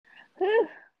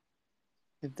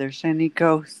If there's any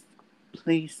ghosts,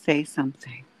 please say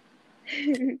something.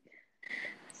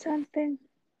 Something.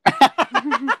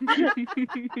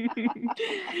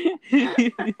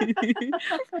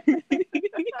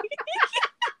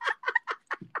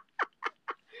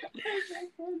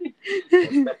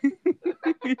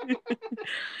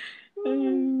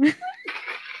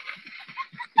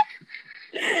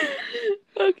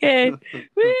 Okay.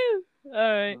 Woo. All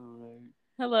right.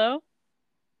 Hello,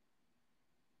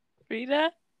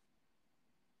 Frida.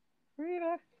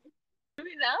 Frida.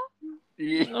 Me now?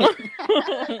 Yeah. Oh,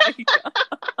 oh my god.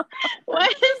 Why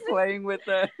is it? Playing with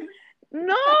the.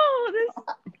 No,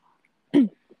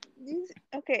 these.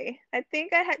 Okay, I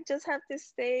think I just have to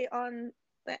stay on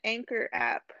the Anchor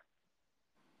app.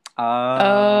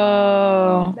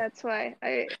 Oh. That's why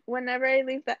whenever I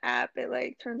leave the app, it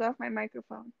like turns off my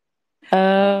microphone.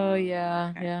 Oh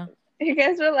yeah, Okay. yeah. You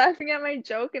guys were laughing at my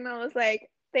joke, and I was like,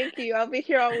 "Thank you, I'll be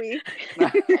here all week."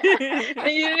 And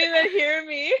you didn't even hear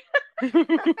me.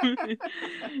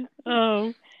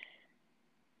 Oh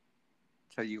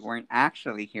So you weren't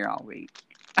actually here all week.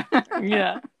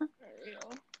 yeah. For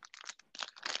real.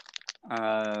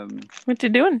 um, What you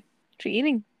doing? What you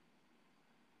eating?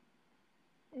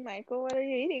 Michael, what are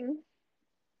you eating?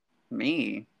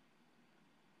 me.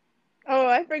 Oh,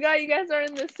 I forgot you guys are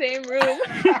in the same room.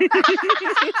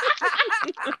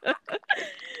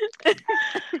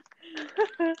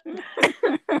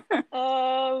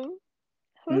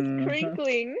 Who's Mhm.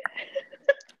 crinkling?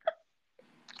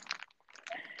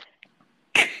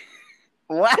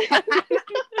 What?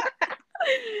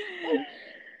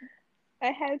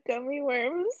 I had gummy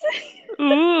worms. Ooh,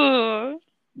 I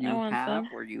You want have some.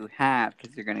 or you have?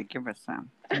 Because you're gonna give us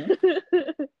some.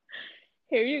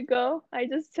 Here you go. I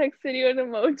just texted you an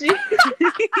emoji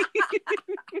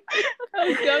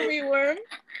of gummy worm.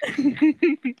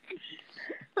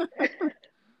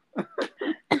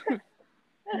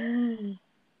 Mm.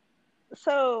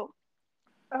 So,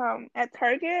 at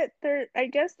Target, I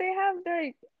guess they have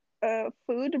their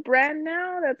food brand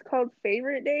now that's called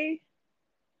Favorite Day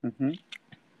Hmm.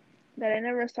 that I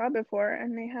never saw before,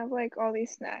 and they have like all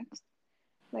these snacks,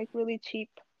 like really cheap,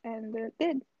 and they're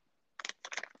good.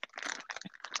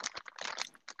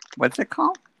 What's it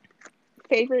called?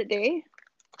 Favorite Day.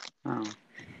 Oh.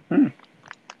 Hmm. I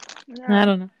Yeah.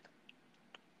 don't know.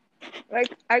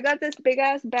 Like I got this big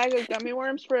ass bag of gummy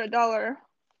worms for $1.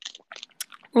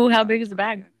 Ooh, how Oh, big that is the sounds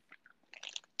bag?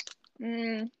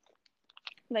 good.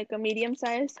 Like a medium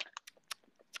size.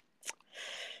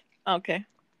 Okay,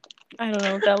 I don't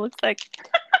know what that looks like.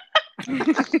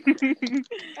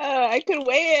 I could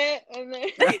weigh it and then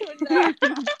it would not.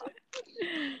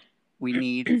 We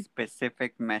need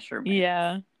specific measurements.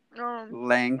 Yeah.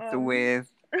 Length, Um,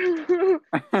 width,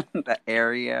 the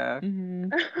area, Hmm.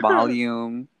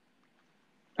 volume.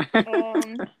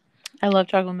 um, I love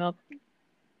chocolate milk.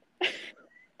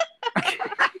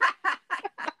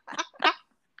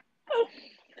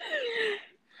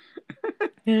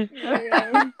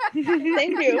 yeah.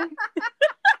 Thank you.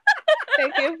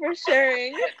 Thank you for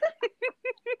sharing.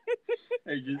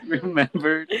 I just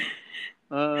remembered.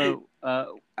 Uh, uh,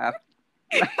 af-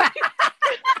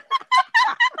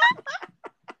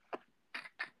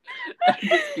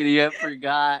 just kidding. I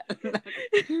forgot.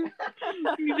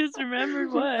 You just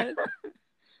remembered what?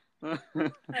 I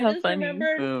How just funny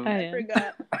remembered. um, I I am.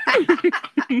 forgot.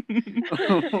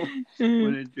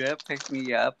 when Andrea picked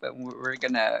me up and we're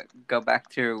gonna go back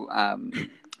to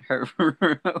her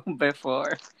room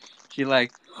before, she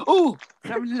like, oh,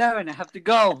 7-Eleven, I have to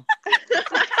go.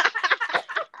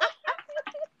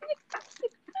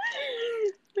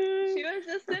 She was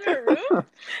just in her room.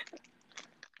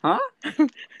 Huh?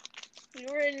 You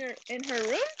were in her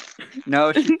room.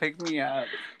 No, she picked me up.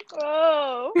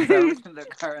 Oh. So I was in the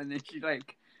car, and then she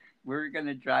like, we were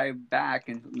gonna drive back,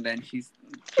 and then she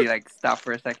like stopped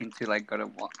for a second to like go to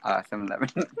 7-Eleven.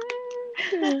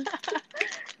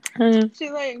 She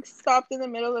like stopped in the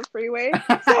middle of the freeway.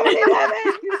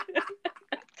 7-Eleven.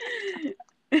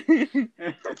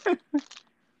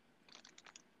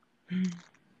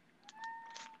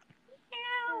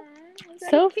 Is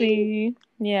that a kitty? Sophie.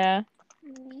 Yeah. She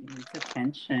needs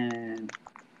attention.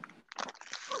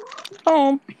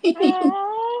 Oh,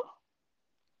 Aww.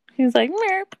 he's like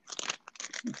merp.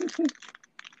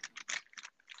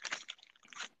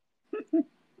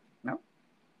 Nope.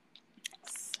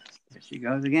 There she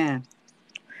goes again.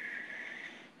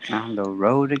 On the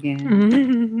road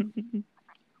again.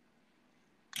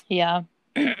 Yeah.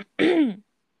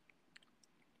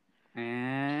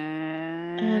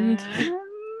 And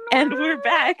And we're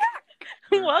back.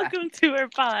 We're Welcome to our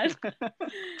pod.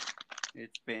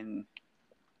 It's been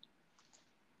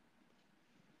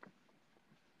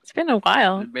It's been a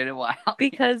while It's been a while.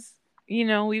 because,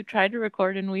 we've tried to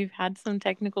record and we've had some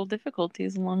technical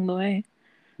difficulties along the way.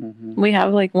 Mhm. We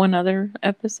have like one other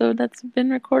episode that's been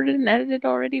recorded and edited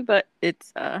already, but it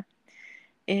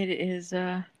is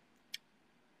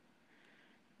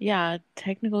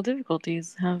technical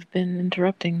difficulties have been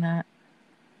interrupting that.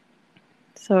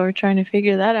 So we're trying to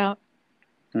figure that out.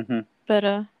 Mhm.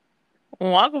 But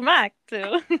welcome back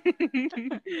to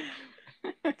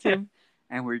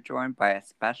And we're joined by a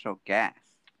special guest.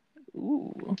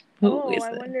 Ooh, Oh, is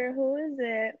I it? wonder who is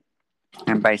it?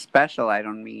 And by special, I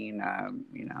don't mean I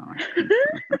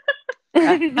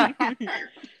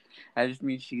just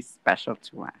mean she's special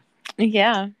to us.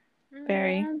 Yeah,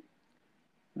 very.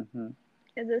 Mm-hmm.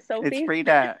 Is it Sophie? It's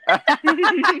Frida.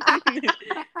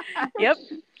 Yep.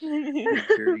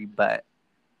 Dirty butt.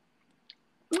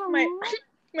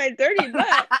 My dirty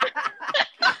butt.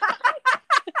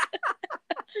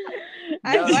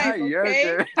 No, I'm not white, your okay?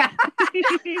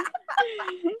 dirty.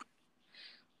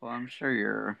 Well, I'm sure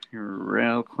you're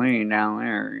real clean down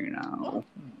there.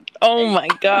 Oh my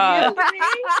god. Excuse me?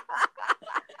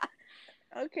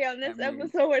 Okay, on this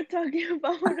episode, we're talking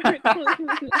about our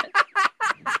cleanliness.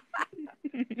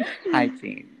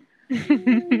 Hygiene.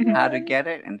 How to get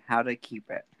it and how to keep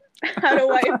it. How to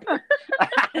wipe.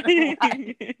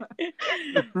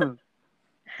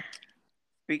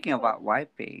 Speaking about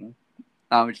wiping,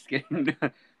 I'm just kidding.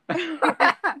 What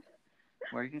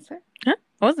were you gonna say? Huh?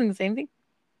 I wasn't the same thing.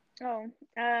 Oh,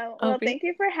 Oh, well, really? thank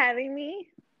you for having me.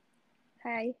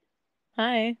 Hi.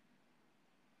 Hi.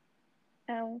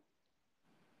 Oh.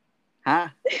 Huh?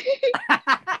 I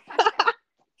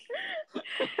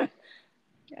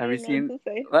Have you don't know seen? what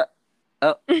to say. What?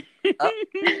 Oh.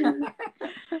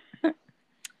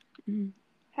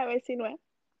 Have I seen what?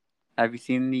 Have you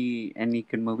seen any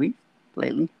good movies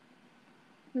lately?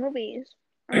 Movies.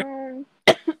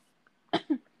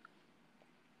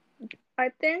 I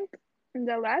think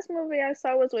the last movie I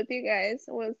saw was with you guys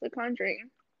was The Conjuring.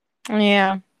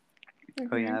 Yeah.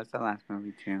 Oh yeah, that's the last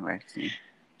movie too I've seen.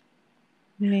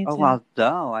 Me Oh, too.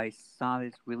 although I saw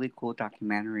this really cool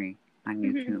documentary on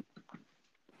YouTube.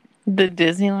 The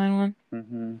Disneyland one?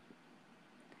 Mm-hmm.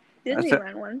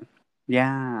 Disneyland one.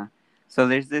 Yeah. So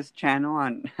there's this channel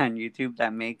on YouTube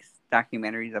that makes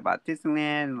documentaries about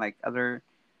Disneyland and like other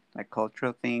like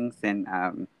cultural things and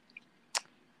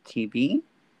TV.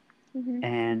 Mm-hmm.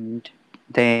 And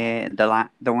the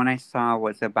one I saw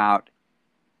was about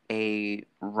an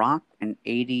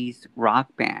 80s rock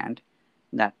band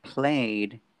that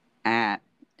played at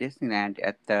Disneyland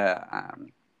at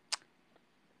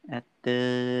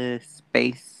the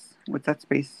space. What's that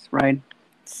space ride?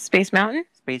 Space Mountain?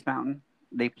 Space Mountain.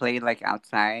 They played like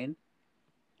outside,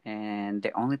 and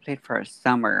they only played for a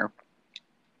summer.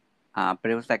 But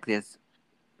it was like this,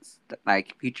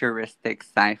 like futuristic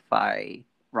sci-fi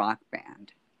rock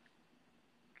band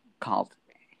called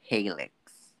Helix.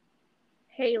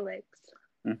 Helix.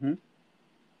 Mm-hmm.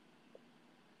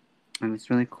 And it's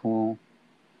really cool.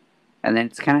 And then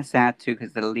it's kind of sad too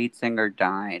because the lead singer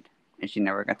died, and she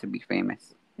never got to be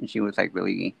famous, and she was like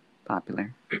really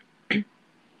popular. It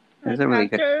was a really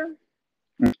good.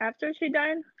 After she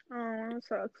died? Oh, that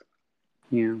sucks.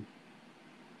 Yeah.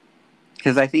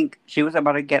 Because I think she was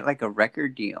about to get like a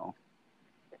record deal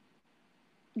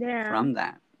from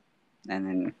that. And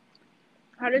then.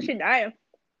 How did she die?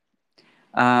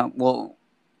 Well,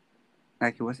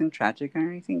 like it wasn't tragic or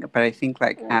anything, but I think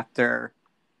like after.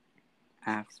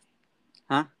 Huh?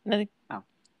 Nothing. Oh.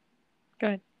 Go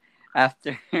ahead.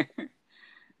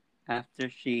 After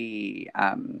she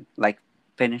like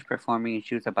finished performing and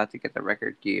she was about to get the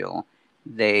record deal,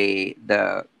 the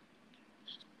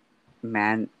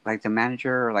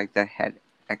manager or like the head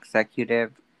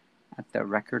executive at the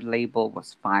record label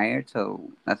was fired,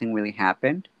 so nothing really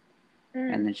happened.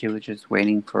 And then she was just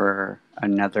waiting for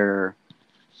another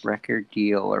record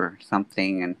deal or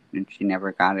something, and she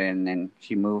never got it. And then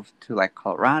she moved to like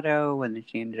Colorado, and then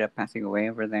she ended up passing away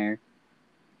over there.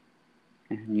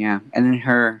 And yeah, and then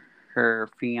her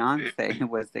fiance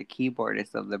was the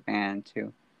keyboardist of the band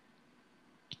too.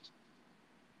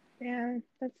 Yeah,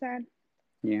 that's sad.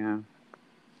 Yeah.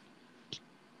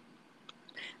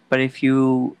 But if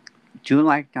you do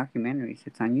like documentaries,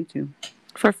 it's on YouTube.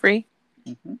 For free?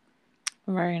 Mm-hmm.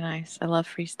 Very nice. I love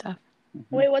free stuff.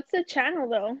 Mm-hmm. Wait, what's the channel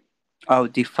though? Oh,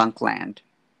 Defunctland.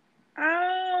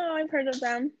 Oh, I've heard of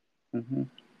them. Mm-hmm.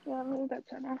 Yeah, I love that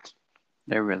channel.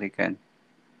 They're really good.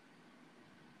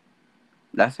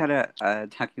 That's had a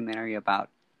documentary about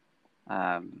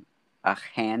a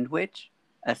handwich,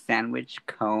 a sandwich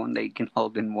cone that you can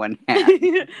hold in one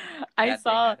hand. I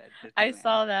saw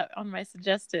that on my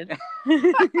suggested.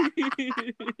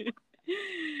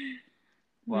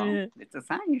 Well, it's a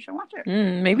sign you should watch it.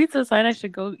 Maybe it's a sign I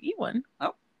should go eat one.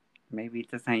 Oh, maybe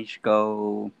it's a sign you should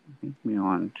go. Make me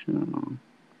want to.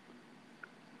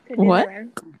 What?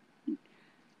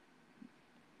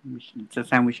 It's a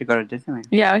sign we should go to Disneyland.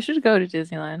 Yeah, I should go to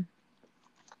Disneyland.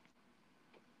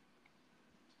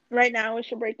 Right now, we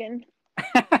should break in.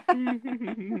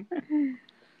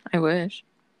 I wish.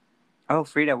 Oh,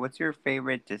 Frida, what's your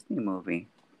favorite Disney movie?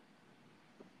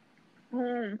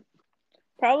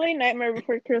 Probably Nightmare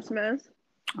Before Christmas.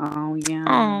 Oh yeah,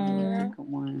 Aww. good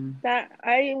one. That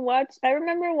I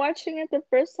remember watching it the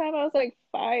first time I was like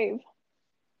 5.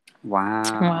 Wow.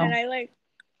 And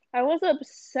I was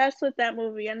obsessed with that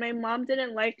movie, and my mom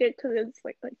didn't like it because it's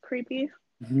like creepy.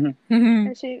 And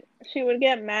she would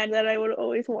get mad that I would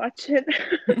always watch it.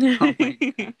 Oh my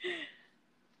God.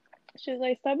 She's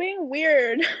like, "Stop being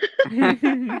weird." Oh my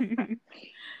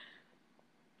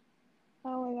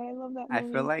God, I love that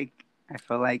movie. I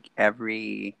feel like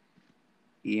every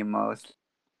emo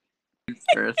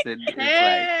person is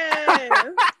Hey!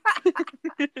 like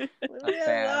a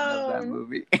fan of that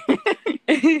movie.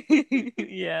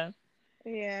 Yeah.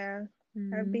 Yeah,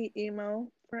 I'd be emo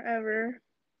forever.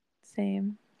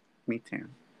 Same. Me too.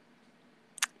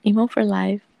 Emo for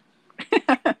life.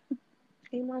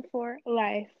 Emo for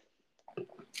life.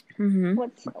 Mm-hmm.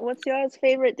 What's y'all's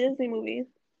favorite Disney movie?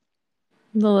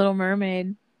 The Little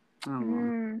Mermaid.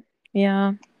 Oh.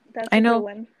 Yeah. That's I know. Good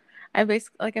one. I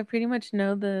pretty much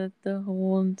know the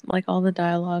whole, like, all the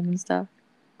dialogue and stuff.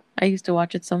 I used to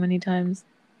watch it so many times.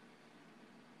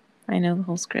 I know the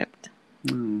whole script.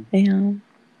 Yeah.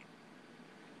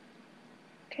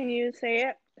 Can you say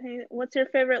it? What's your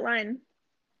favorite line?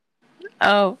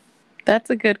 Oh, that's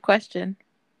a good question.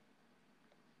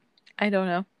 I don't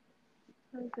know.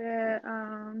 Is it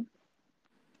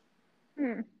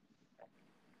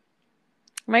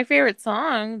My favorite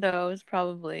song, though, is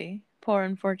probably Poor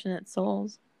Unfortunate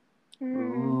Souls.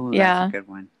 Ooh, Yeah. that's a good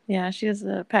one. Yeah, she has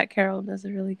Pat Carroll does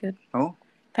a really good. Oh.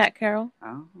 Pat Carroll.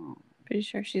 Oh. Pretty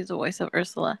sure she's the voice of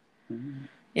Ursula.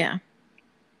 Yeah.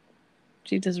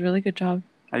 She does a really good job.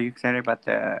 Are you excited about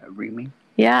the remake?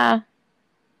 Yeah.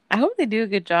 I hope they do a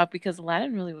good job because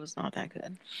Aladdin really was not that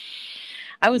good.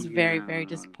 I was very, very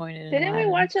disappointed in Didn't Aladdin.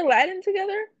 we watch Aladdin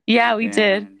together? Yeah, we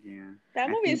did. Yeah. That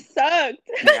movie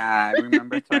sucked. Yeah, I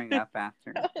remember throwing up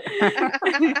after. That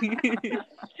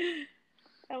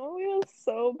movie was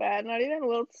so bad. Not even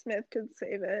Will Smith could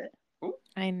save it.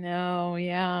 I know,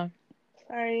 yeah.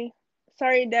 Sorry,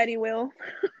 Daddy Will.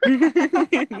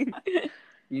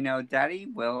 You know, Daddy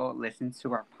Will listens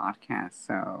to our podcast,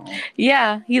 so...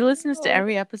 Yeah, he listens to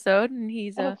every episode, and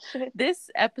he's... shit.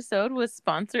 This episode was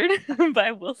sponsored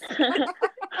by Will Smith.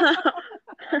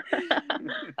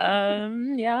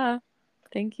 Yeah.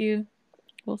 Thank you,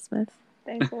 Will Smith.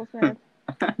 Thanks, Will Smith.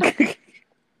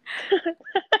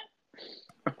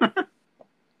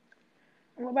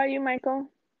 What about you, Michael?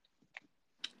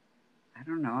 I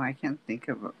don't know. I can't think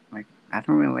of, like, I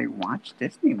don't really watch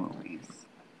Disney movies.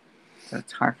 So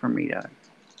it's hard for me to...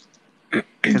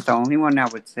 Because the only one I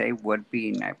would say would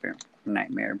be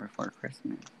Nightmare Before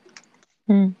Christmas.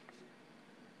 I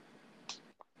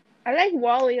like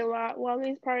WALL-E a lot.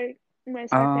 WALL-E's probably my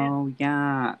second. Oh,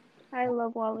 yeah. I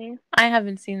love WALL-E. I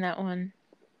haven't seen that one.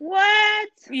 What?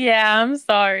 Yeah, I'm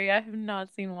sorry. I have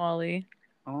not seen WALL-E.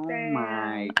 Oh, Damn.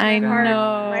 my God. I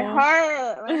know. My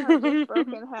heart is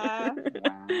broken in half.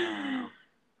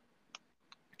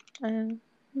 Wow.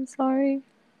 I'm sorry.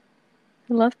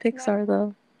 I love Pixar,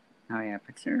 though. Oh, yeah,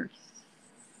 Pixar's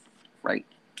great.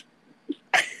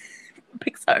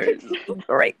 Pixar is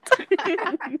great.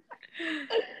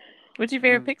 What's your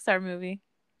favorite Pixar movie?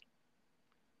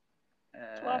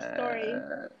 Toy Story.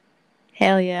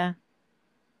 Hell yeah.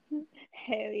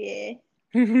 Hell yeah.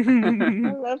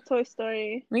 I love Toy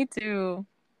Story. Me too.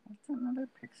 What's another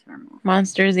Pixar movie?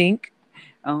 Monsters, Inc.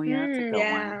 Oh, yeah, that's a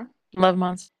good one. Love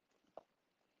Monsters.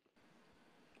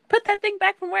 Put that thing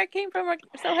back from where it came from, or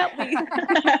so help me.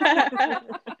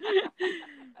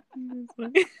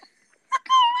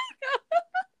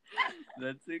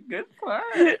 That's a good part.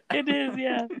 It is,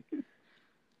 yeah.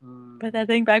 Put that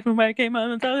thing back from where it came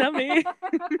from, and so help me.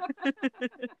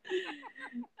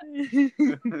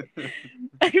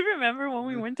 I remember when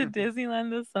we went to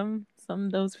Disneyland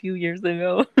those few years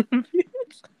ago.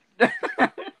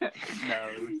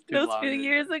 Those few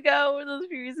years ago,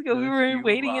 we were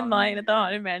waiting in line at the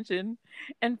Haunted Mansion,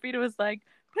 and Frida was like,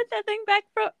 "Put that thing back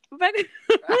back."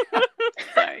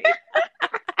 Sorry.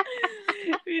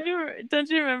 Don't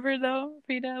you remember though?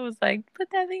 Frida was like, "Put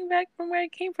that thing back from where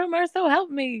it came from, or so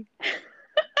help me."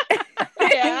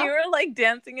 Yeah. And you were like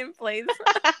dancing in place.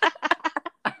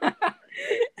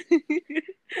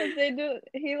 Because they do.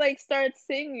 He like starts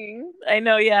singing. I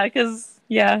know, yeah, because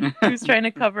he was trying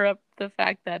to cover up the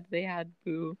fact that they had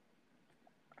Boo,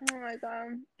 Oh my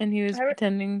god! and he was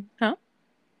pretending, huh?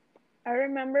 I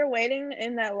remember waiting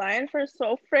in that line for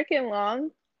so freaking long.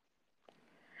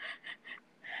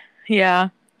 Yeah,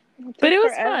 but it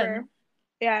was forever. fun.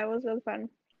 Yeah, it was really fun.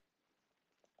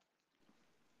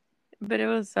 But it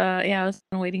was, I was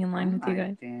waiting in line with you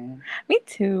guys. Me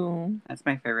too. That's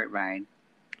my favorite ride.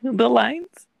 The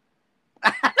lines.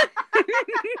 Yeah,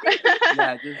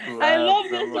 I love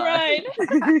this ride.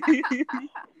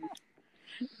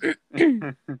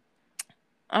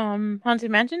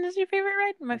 Haunted Mansion is your favorite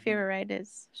ride? My favorite ride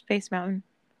is Space Mountain.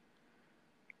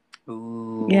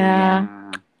 Ooh,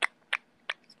 yeah.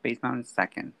 Space Mountain's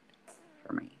second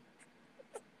for me.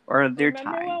 Or they're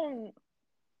tied.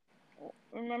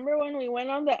 Remember when we went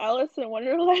on the Alice in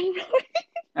Wonderland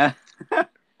ride?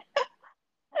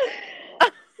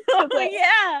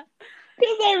 Yeah.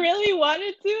 Because I really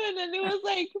wanted to, and then it was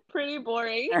like pretty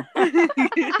boring.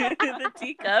 The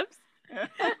teacups. It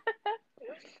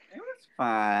was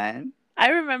fun. I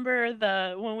remember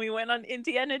when we went on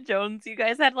Indiana Jones, you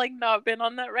guys had like not been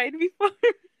on that ride before.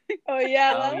 Oh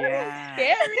yeah, that was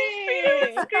scary.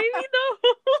 It was screaming the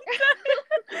whole time.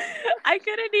 I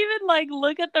couldn't even like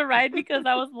look at the ride because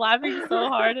I was laughing so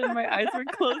hard and my eyes were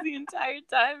closed the entire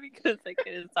time because I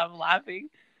couldn't stop laughing.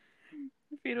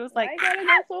 Peter was like, "I gotta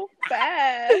go so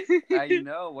fast." I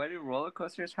know. Why do roller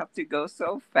coasters have to go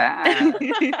so fast?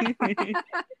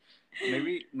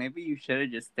 Maybe you should have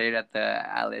just stayed at the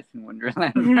Alice in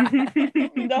Wonderland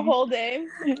the whole day.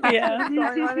 Yeah,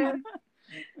 going on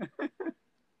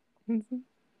it.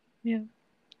 Yeah.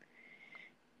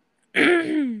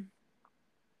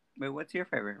 But what's your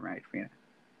favorite ride, Frida?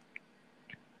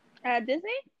 At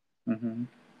Disney? Mm-hmm.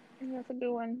 That's a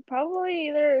good one. Probably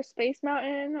either Space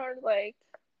Mountain or like.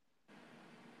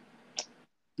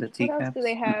 The teacups. What else do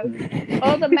they have?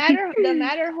 Oh, the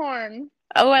Matterhorn.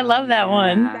 Oh, I love that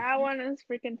one. That one is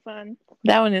freaking fun.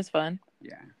 That one is fun.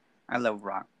 Yeah, I love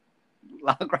log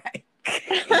ride.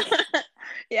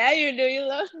 Yeah, you do. You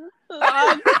love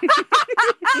log.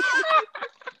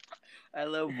 I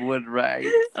love wood rides.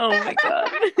 Oh my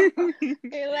god.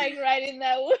 You like riding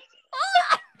that wood?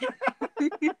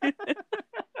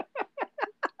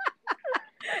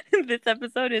 This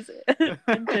episode is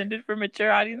intended for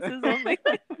mature audiences only.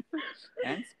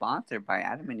 And sponsored by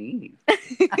Adam and Eve.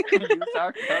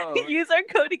 Use our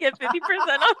code to get 50%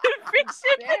 off the free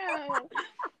shipping. Damn.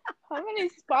 How many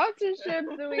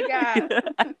sponsorships do we got?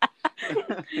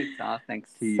 It's all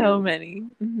thanks to you. So many.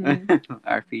 Mm-hmm.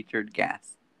 Our featured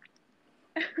guest.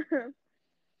 Oh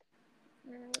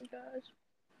my gosh.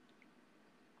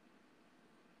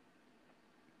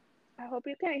 I hope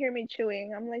you can't hear me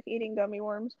chewing. I'm like eating gummy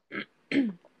worms.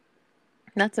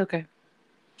 That's okay.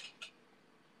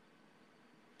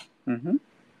 Mm-hmm.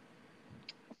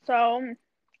 So,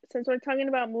 since we're talking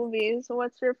about movies,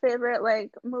 what's your favorite like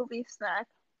movie snack?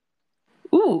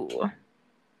 Ooh.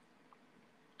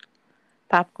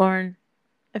 Popcorn.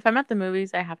 If I'm at the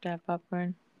movies, I have to have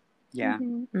popcorn. Yeah.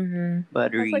 Mm-hmm.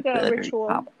 Buttery, that's like a buttery ritual.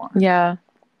 popcorn. Yeah.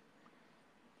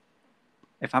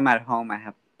 If I'm at home, I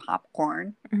have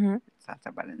popcorn. Mm-hmm.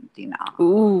 Salsa Valentina.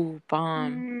 Ooh,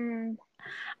 bomb.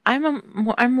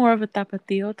 I'm more of a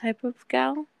tapatio type of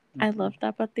gal. Mm-hmm. I love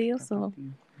tapatio, so.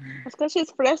 It's because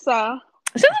she's fresa.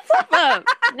 Shut the fuck up.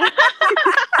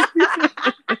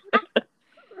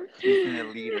 She's an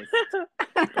elitist.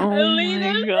 Oh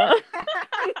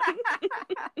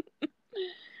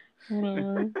my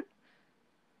god.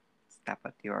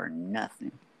 Tapatio or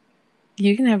nothing.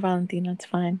 You can have Valentina. It's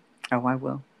fine. Oh, I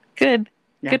will. Good.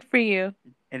 Yeah. Good for you.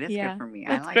 It is good for me.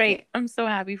 That's I like great. it. I'm so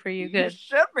happy for you. Good. You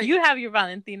should be. You have your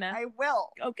Valentina. I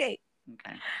will. Okay.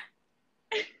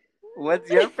 What's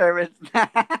your favorite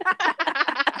snack?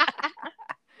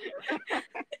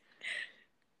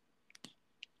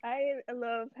 I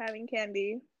love having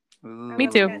candy. Ooh. Me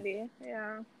too. Candy.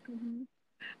 Yeah. Mm-hmm.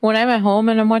 When I'm at home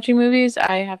and I'm watching movies,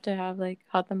 I have to have like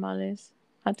hot tamales,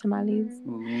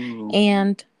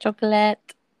 and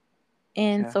chocolate,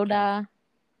 and soda.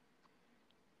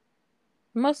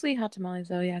 Mostly hot tamales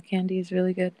though. Yeah, candy is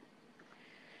really good.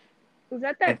 Was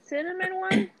that cinnamon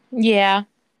one? Yeah.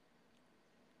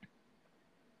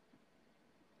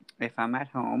 If I'm at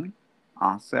home,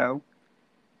 also,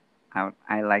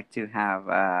 I like to have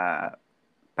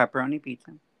pepperoni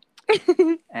pizza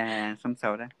and some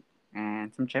soda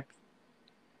and some chips.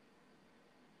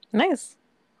 Nice.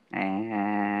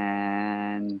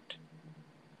 And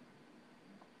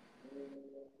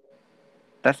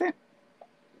that's it.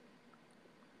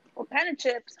 What kind of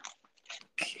chips?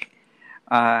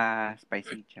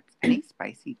 Spicy chips. Any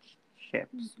spicy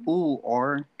ships. Ooh,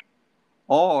 or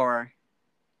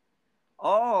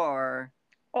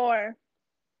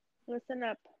listen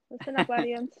up,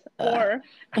 audience. Or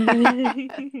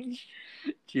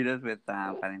Cheetos with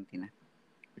Valentina.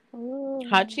 ooh.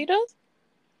 Hot Cheetos?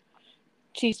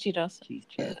 Cheese Cheetos. Cheese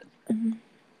Cheetos.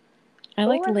 I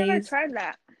like I haven't Lay's. tried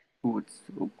that. Ooh, it's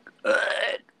so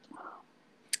good.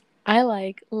 I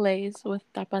like Lay's with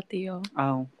tapatio.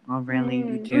 Oh, really?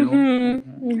 You do?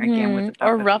 Again with the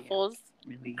Or tapatio. Ruffles.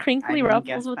 Really? Crinkly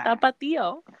Ruffles with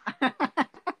tapatio.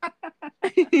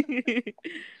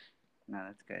 No,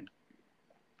 that's good.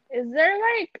 Is there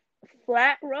like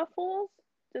flat Ruffles?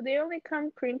 Do they only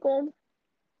come crinkled?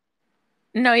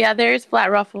 No, yeah, there's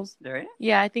flat Ruffles. There is?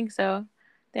 Yeah, I think so.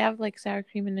 They have like sour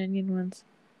cream and onion ones.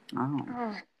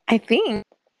 Oh. I think.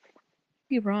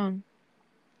 Be wrong.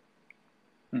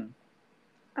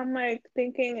 I'm like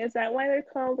thinking, is that why they're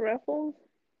called Ruffles?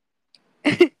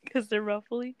 Because they're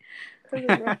ruffly. Because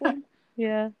it's ruffled?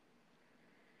 Yeah.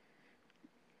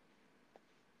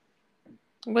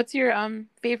 What's your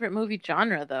favorite movie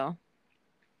genre though?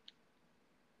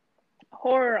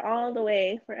 Horror all the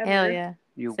way, forever. Hell yeah.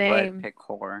 You Same. would pick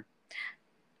horror.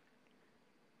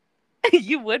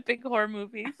 You would pick horror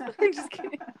movies. I'm just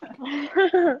kidding.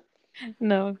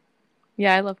 No.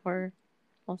 Yeah, I love horror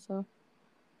also.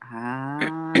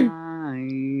 What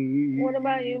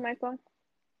about you, Michael?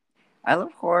 I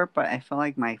love horror, but I feel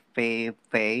like my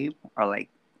fave are like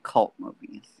cult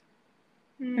movies.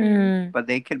 But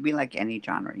they could be like any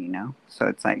genre, you know? So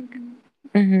it's like,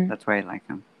 that's why I like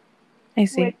them. I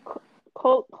see. Like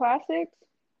cult classics?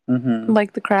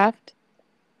 Like The Craft?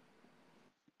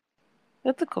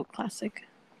 That's a cult classic.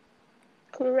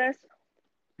 Clueless?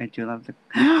 I do love the...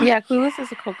 Yeah, Clueless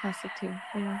is a cult classic too.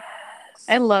 Yeah.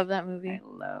 I love that movie. I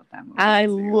love that movie. I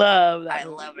love that I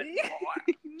movie. love it more.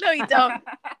 No, you don't.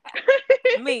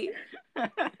 Me.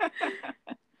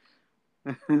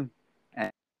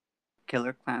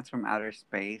 Killer Clowns from Outer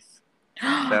Space.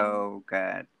 So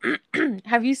good.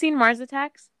 Have you seen Mars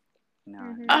Attacks?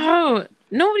 No. Oh,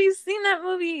 nobody's seen that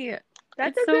movie.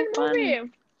 That's It's a so good fun.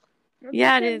 movie. That's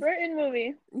Yeah, a it Tim is. Burton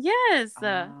movie. Yes.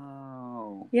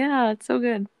 Oh. Yeah, it's so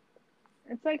good.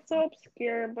 It's like so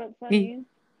obscure but funny.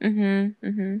 You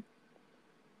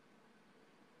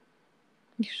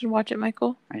should watch it,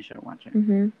 Michael. I should watch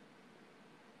it.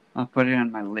 I'll put it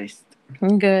on my list.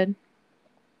 Good.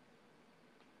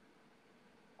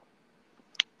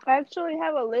 I actually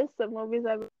have a list of movies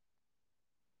I've...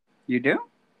 You do?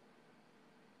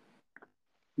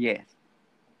 Yes.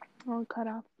 Oh, cut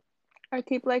off. I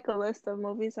keep like a list of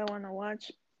movies I want to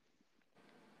watch.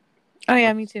 Oh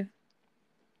yeah, me too.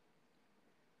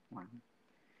 Wow.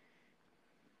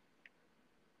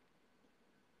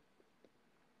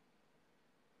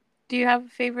 Do you have a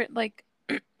favorite like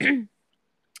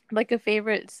like a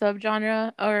favorite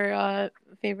subgenre or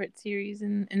favorite series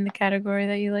in the category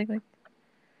that you like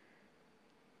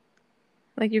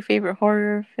your favorite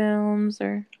horror films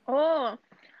or... Oh,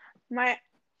 my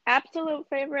absolute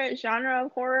favorite genre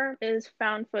of horror is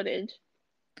found footage.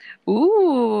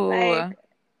 Ooh. Like,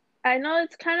 I know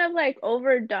it's kind of like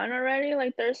overdone already.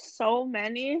 Like, there's so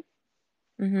many.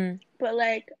 But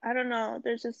like, I don't know.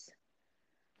 There's just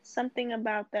something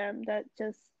about them that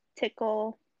just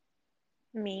tickle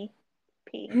me.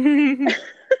 I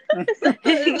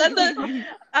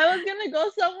was gonna go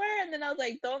somewhere and then I was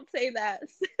like, don't say that.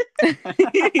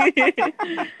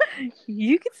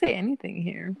 You could say anything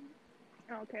here.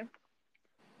 Okay.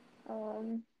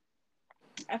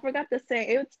 I forgot to say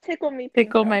it's tickle me.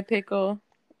 Pickle my pickle.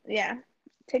 Yeah,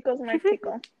 tickles my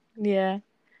pickle. Yeah.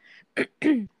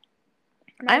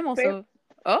 I'm also.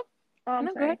 Oh, I'm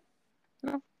no, sorry.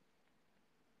 Go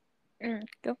ahead.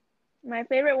 Go. My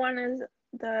favorite one is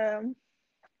the...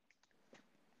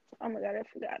 Oh my god, I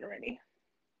forgot already.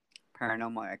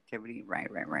 Paranormal Activity. Right.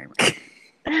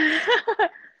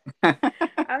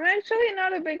 I'm actually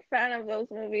not a big fan of those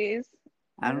movies.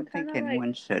 I don't think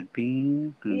anyone should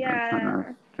be.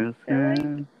 Yeah.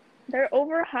 They're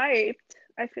overhyped,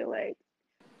 I feel like.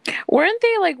 Weren't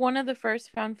they like one of the first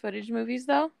found footage movies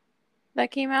though that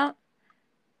came out?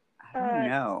 I don't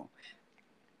know.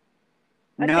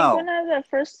 I think one of the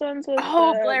first ones was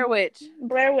Blair Witch.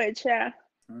 Blair Witch, yeah.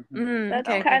 That's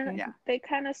They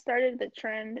kind of started the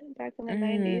trend back in the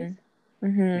 90s.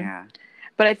 Yeah.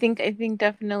 But I think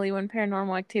definitely when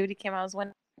Paranormal Activity came out was when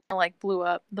it like blew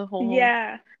up the whole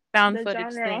found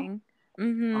footage genre. thing.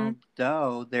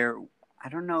 Although I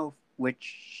don't know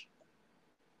which,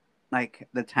 like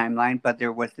the timeline, but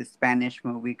there was this Spanish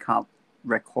movie called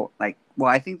Record. I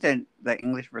think the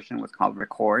English version was called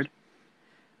Record,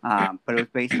 but it was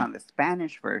based on the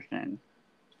Spanish version.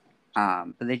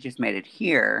 But they just made it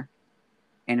here,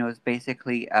 and it was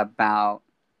basically about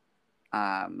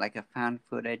like a found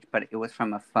footage, but it was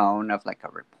from a phone of like a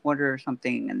reporter or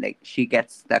something, and she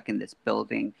gets stuck in this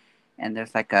building, and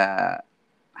there's like I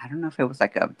don't know if it was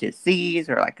like a disease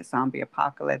or like a zombie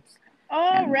apocalypse.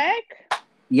 Oh, Wreck?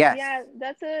 Yes. Yeah,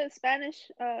 that's a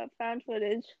Spanish found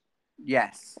footage.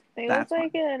 Yes. It was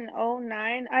like in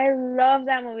 2009. I love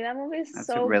that movie. That movie is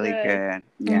so really good.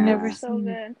 Yeah. I've never so seen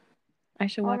good. It. I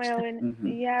should watch that. Mm-hmm.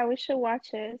 Yeah, we should watch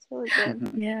it. It's really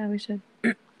good. Yeah, we should.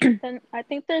 And I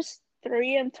think there's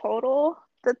 3 in total.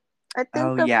 I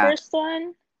think the first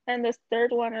one and the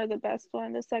third one are the best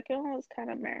one. The second one was kind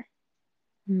of meh.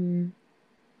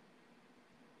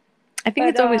 I think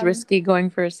it's always risky going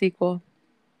for a sequel.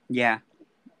 Yeah.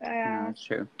 Yeah, that's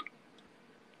true.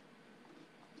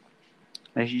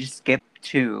 Like you just skip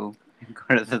 2 and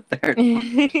go to the third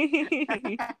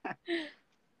one.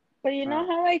 But you know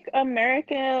how like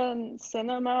American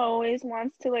cinema always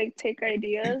wants to like take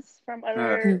ideas from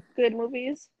other good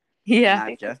movies? Yeah.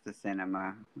 Not just the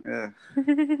cinema.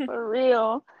 For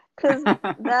real. Cause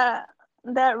that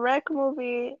Wreck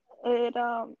movie, it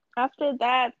after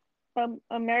that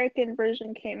American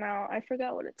version came out. I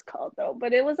forgot what it's called though,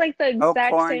 but it was like the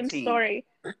exact same story.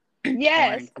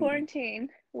 Yes, Quarantine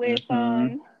with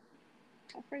I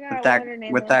forgot what her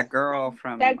name was. With that girl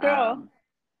from that girl.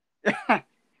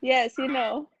 Yes, you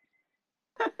know.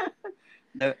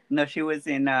 No, she was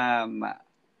in White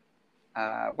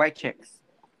Chicks.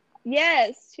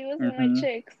 Yes, she was in White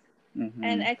Chicks.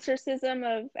 And Exorcism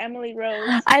of Emily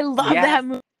Rose. I love that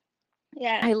movie.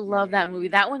 Yeah. I love that movie.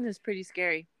 That one is pretty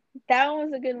scary. That one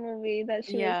was a good movie that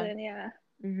she was in, yeah.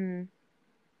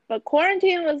 But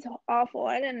Quarantine was awful.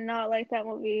 I did not like that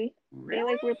movie. Really?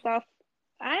 They like ripped off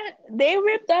they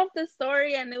ripped off the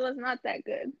story and it was not that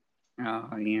good.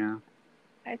 Oh yeah.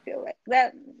 I feel like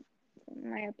that,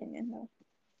 in my opinion, though.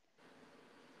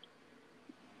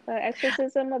 The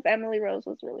Exorcism of Emily Rose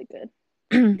was really good.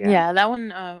 Yeah, that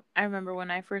one. I remember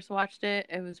when I first watched it;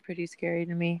 it was pretty scary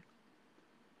to me.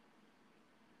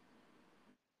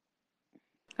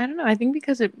 I don't know. I think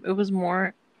because it was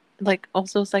more, like,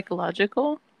 also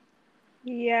psychological.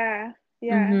 Yeah,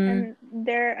 and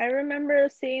I remember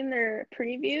seeing their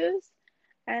previews,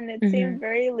 and it seemed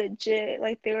very legit.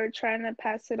 Like they were trying to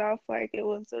pass it off like it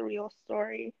was a real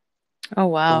story. Oh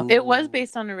wow! Ooh. It was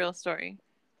based on a real story.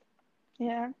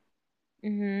 Yeah.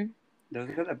 Those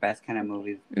are the best kind of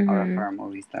movies, horror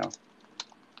movies, though.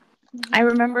 I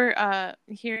remember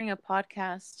hearing a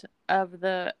podcast of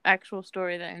the actual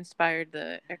story that inspired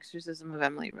the Exorcism of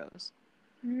Emily Rose.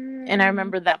 And I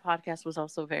remember that podcast was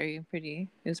also it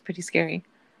was pretty scary.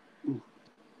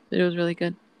 But it was really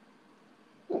good.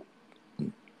 I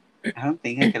don't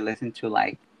think I could listen to,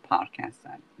 like, podcasts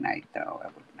at night, though. I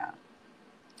would not.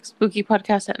 Spooky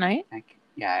podcast at night?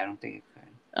 Yeah, I don't think I could.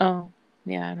 Oh,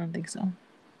 yeah, I don't think so.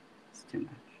 It's too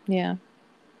much. Yeah.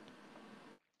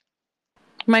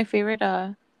 My favorite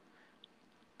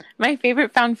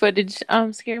found footage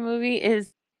scary movie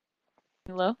is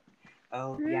Hello.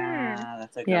 Oh yeah,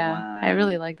 that's a good one. Yeah, I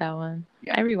really like that one.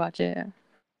 Yeah. I rewatch it.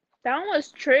 That one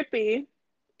was trippy.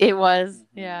 It was,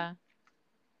 yeah.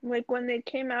 Like when they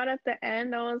came out at the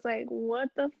end, I was like, "What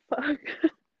the fuck?"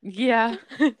 Yeah.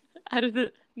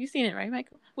 You seen it, right,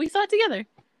 Michael? We saw it together.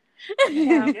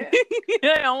 Yeah. I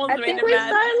think we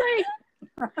saw it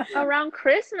like around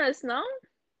Christmas, no?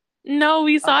 No,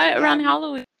 we saw it around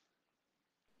Halloween.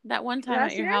 That one time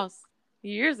at your house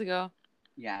years ago.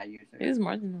 Yeah, years ago. It was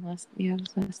more than last. Yeah, it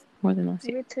was more than last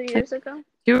year. Maybe 2 years ago.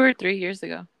 2 or 3 years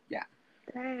ago. Yeah.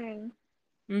 Dang.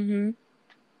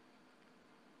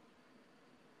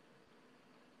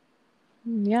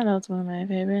 Yeah, that's one of my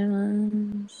favorite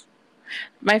ones.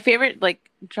 My favorite,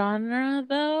 like, genre,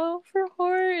 though, for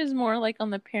horror is more, like, on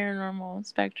the paranormal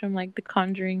spectrum, like the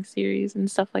Conjuring series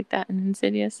and stuff like that, and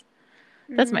Insidious.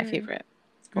 That's my favorite.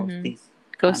 Ghosties.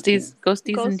 Ghosties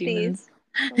and demons.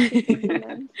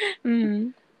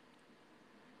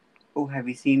 Oh, have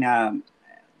you seen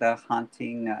The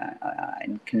Haunting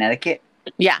in Connecticut?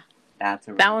 Yeah. That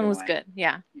one was good.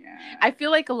 Yeah. I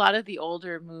feel like a lot of the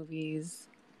older movies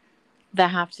that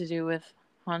have to do with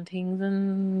hauntings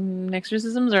and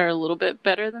exorcisms are a little bit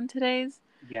better than today's.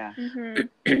 Yeah.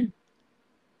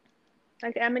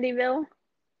 Like Amityville.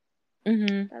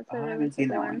 That's I haven't seen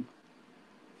that one.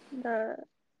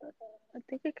 I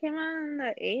think it came out in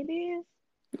the 80s.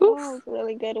 Oh, it was a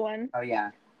really good one. Oh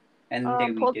yeah, and they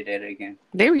redid it again.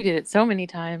 They redid it so many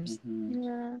times.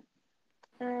 Yeah.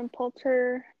 And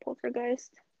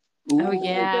Poltergeist. Ooh, oh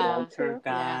yeah, Poltergeist.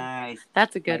 Yeah.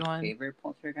 That's a good one. My favorite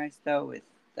Poltergeist though is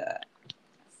the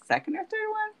second or third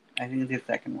one. I think it's the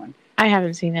second one. I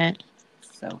haven't seen it.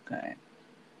 So good.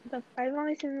 I've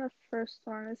only seen the first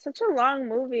one. It's such a long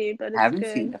movie, but it's I haven't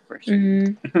good. seen the first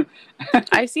one.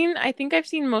 I think I've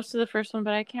seen most of the first one,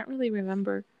 but I can't really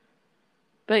remember.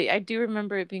 But I do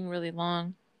remember it being really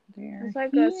long. It's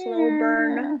like a slow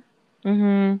burn.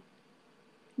 Mm-hmm.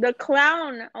 The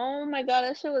clown. Oh my god,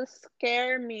 that shit would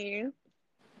scare me.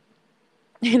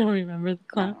 I don't remember the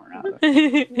clown. I don't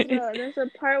know. There's a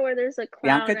part where there's a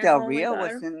clown. Bianca Del Rio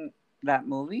was in that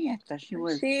movie. I thought she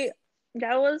was.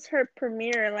 That was her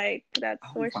premiere. Like that's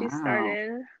where she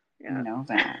started. Yeah. You know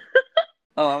that.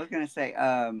 I was gonna say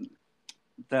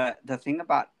the thing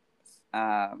about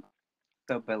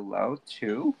So Below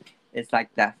too is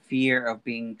like that fear of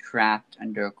being trapped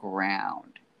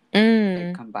underground.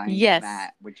 It combines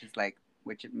that, which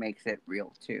makes it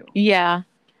real too. Yeah,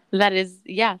 that is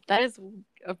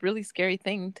a really scary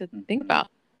thing to think about.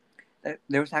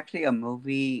 There was actually a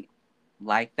movie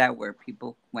like that where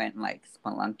people went like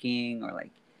spelunking or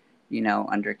like,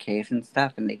 under caves and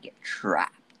stuff, and they get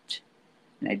trapped.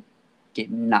 And I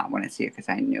did not want to see it because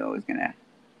I knew it was gonna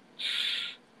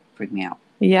freak me out.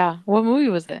 Yeah, what movie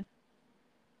was it?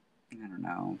 I don't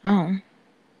know. Oh,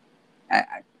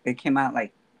 it came out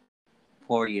like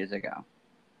 4 years ago.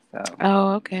 So.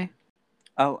 Oh, okay.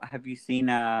 Oh, have you seen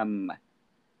the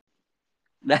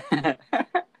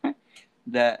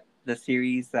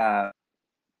series what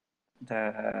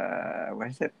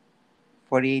is it?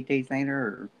 48 Days Later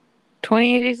or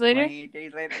 28 Days Later? 28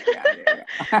 Days Later.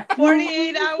 Yeah.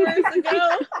 48 hours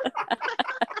ago.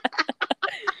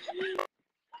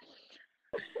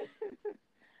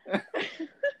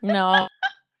 No.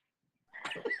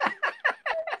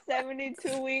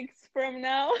 72 weeks from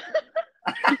now.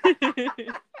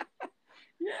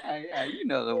 Yeah, you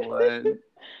know the one.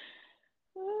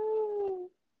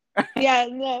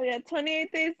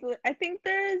 28 days. I think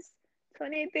there's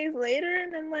 28 days later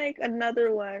and then like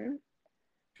another one.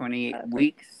 28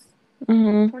 weeks.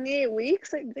 Mm-hmm. 28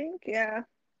 weeks, I think. Yeah.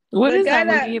 What is that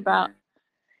movie about?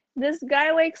 This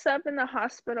guy wakes up in the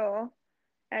hospital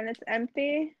and it's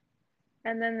empty,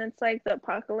 and then it's like the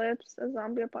apocalypse, a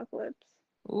zombie apocalypse.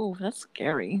 Ooh, that's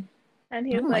scary. And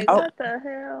he's like, "What the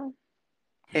hell?"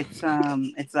 It's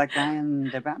that guy in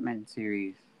the Batman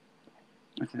series.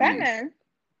 Batman?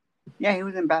 Yeah, he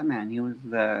was in Batman. He was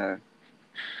the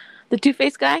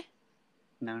Two-Face guy?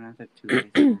 No, not the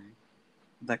Two-Face guy.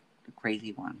 The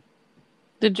crazy one.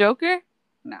 The Joker?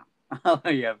 No. Oh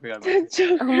yeah, I forgot about the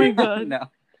Joker. Oh my god. No.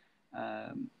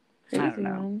 I don't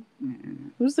know.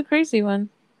 Who's the crazy one?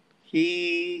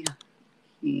 He.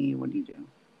 What do you do?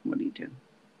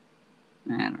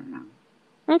 I don't know.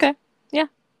 Okay. Yeah.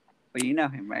 But you know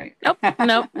him, right? Nope. I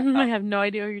have no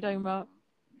idea what you're talking about.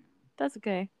 That's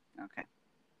okay. Okay.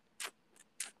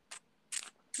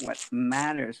 What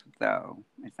matters, though,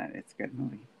 is that it's a good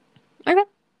movie. Okay.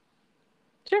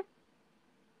 Sure.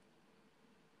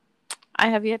 I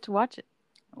have yet to watch it.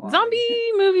 Well,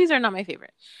 zombie movies are not my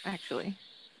favorite, actually.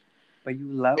 But you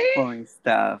love boring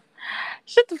stuff.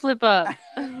 Shut the flip up.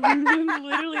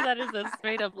 Literally, that is a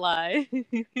straight up lie.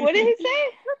 What did he say?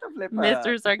 Shut the flip up.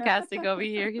 Mr. Sarcastic over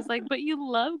here. He's like, but you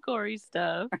love gory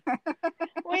stuff.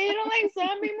 Wait, you don't like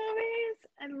zombie movies?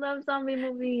 I love zombie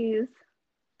movies.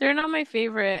 They're not my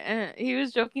favorite. And he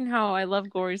was joking how I love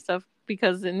gory stuff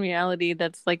because in reality,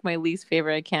 that's like my least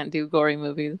favorite. I can't do gory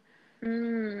movies.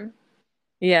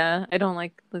 Yeah, I don't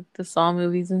like the Saw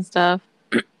movies and stuff.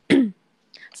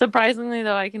 Surprisingly,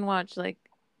 though, I can watch like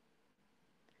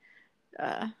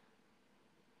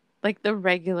the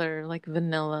regular, like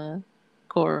vanilla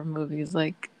gore movies.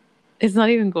 Like, it's not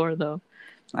even gore though.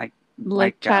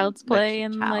 Like Child's Play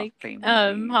and like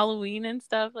Halloween and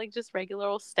stuff. Like just regular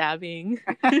old stabbing.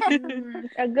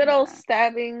 A good old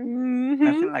stabbing. Mm-hmm.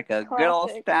 Nothing like a good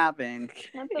old stabbing.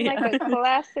 Nothing like a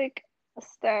classic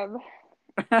stab.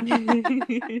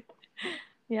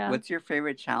 Yeah. What's your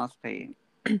favorite Child's Play?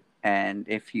 And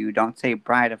if you don't say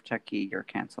Bride of Chucky, you're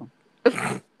canceled.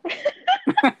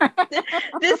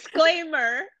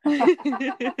 Disclaimer. I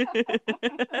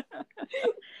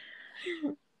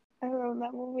love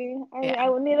that movie. I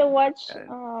would need to watch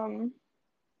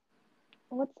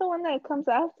what's the one that comes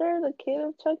after the Kid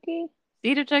of Chucky?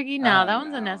 Seed of Chucky? No, that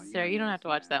one's unnecessary. You don't have to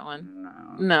watch that one.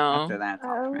 No. After that,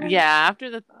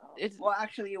 after the well,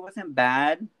 actually, it wasn't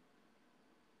bad,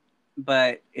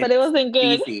 but it wasn't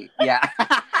good. Easy. Yeah.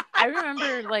 I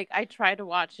remember, like, I tried to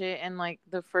watch it, and like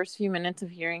the first few minutes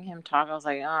of hearing him talk, I was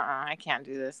like, I can't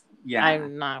do this. Yeah,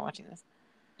 I'm not watching this.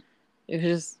 It was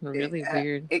just really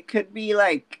weird. It could be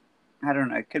like, I don't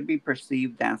know. It could be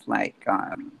perceived as like,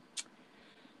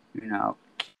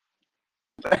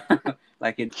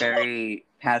 like it's very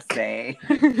passe.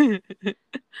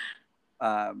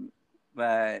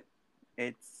 But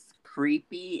it's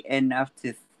creepy enough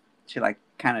to like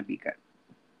kind of be good.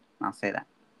 I'll say that.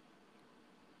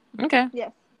 Okay.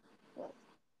 Yes.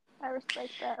 I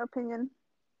respect that opinion.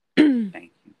 Thank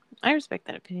you. I respect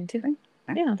that opinion too.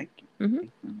 Yeah. Thank you. Mm-hmm.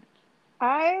 Thank you.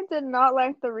 I did not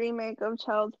like the remake of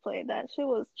Child's Play. That shit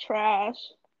was trash.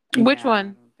 Which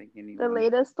one? I don't think the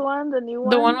latest one, the new one.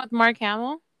 The one with Mark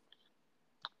Hamill?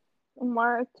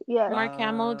 Mark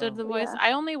Hamill did the voice. Yeah.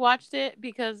 I only watched it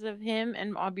because of him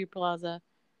and Aubrey Plaza.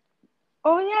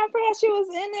 Oh yeah, I forgot she was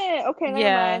in it. Okay,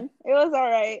 never mind. It was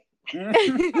alright.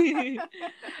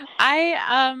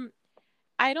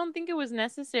 I don't think it was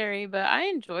necessary, but I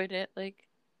enjoyed it. Like,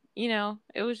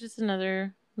 it was just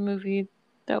another movie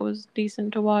that was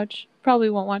decent to watch. Probably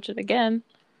won't watch it again.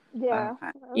 Yeah.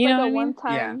 Okay. You know what a I mean?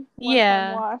 one-time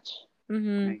watch.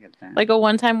 Mm-hmm. I get that. Like a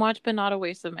one-time watch, but not a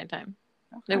waste of my time.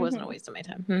 Okay. It wasn't a waste of my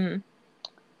time. Mm-hmm.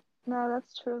 No,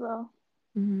 that's true though.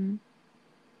 Mm-hmm.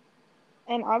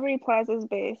 And Aubrey Plaza's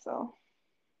bae, so.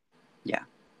 Yeah.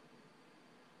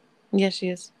 Yes, she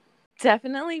is.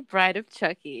 Definitely Bride of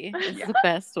Chucky is the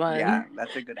best one. Yeah,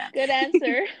 that's a good answer. Good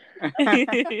answer.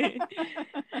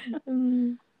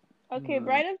 Okay,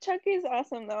 Bride of Chucky is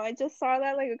awesome though. I just saw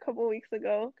that like a couple weeks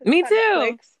ago. Me too.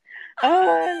 Netflix. Oh,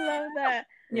 I love that.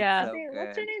 Yeah. So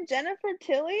what's her name? Jennifer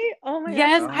Tilly? Oh my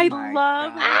yes, god. I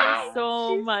love her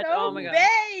so She's much. So oh my god.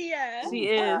 bae. She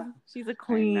is. She's a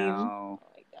queen. I know.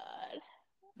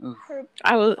 Oh my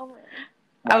god.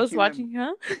 I was watching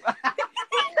her.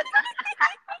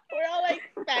 We're all like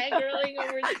fangirling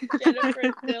over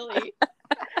Jennifer Tilly.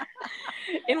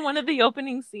 In one of the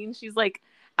opening scenes, she's like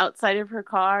outside of her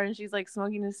car and she's like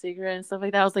smoking a cigarette and stuff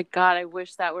like that. I was like, God, I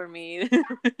wish that were me.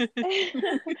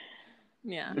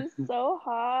 Yeah. She's so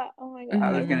hot. Oh my god.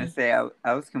 I was gonna say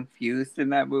I was confused in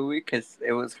that movie because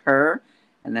it was her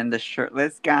and then the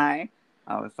shirtless guy.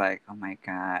 I was like, oh my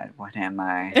god, what am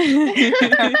I?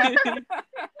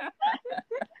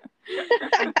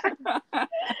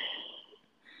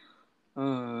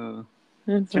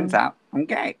 Turns out I'm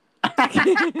gay.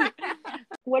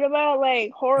 What about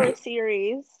like horror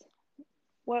series?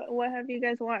 What have you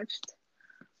guys watched?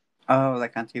 Oh,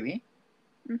 like on TV?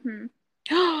 Mm-hmm.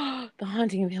 The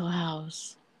Haunting of Hill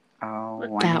House.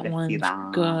 Oh, that one's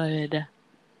good. I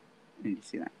need to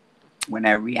see that. When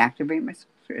I reactivate my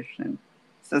subscription.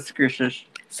 That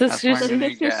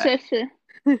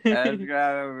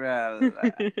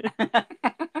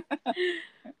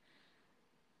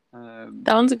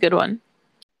one's a good one.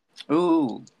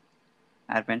 Ooh.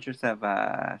 Adventures of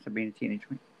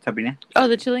Sabrina. Oh,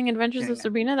 The Chilling Adventures of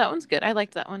Sabrina. That one's good. I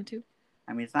liked that one too.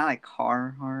 I mean, it's not like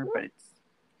horror, but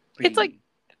it's like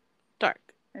dark.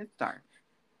 It's dark.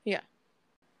 Yeah.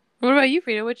 What about you,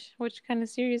 Frida? What kind of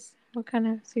series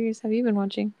have you been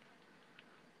watching?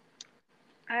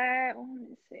 Let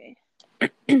me see.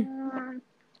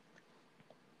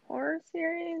 Horror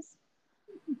series?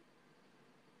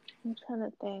 I'm trying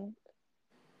to think.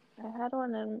 I had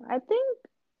one I think,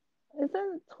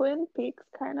 isn't Twin Peaks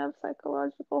kind of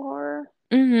psychological horror?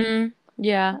 Mm-hmm.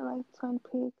 Yeah. I like Twin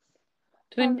Peaks.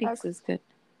 Twin Peaks is good.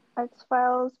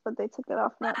 X-Files, but they took it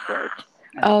off Netflix.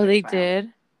 Oh, they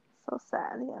did? So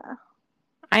sad, yeah.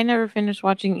 I never finished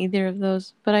watching either of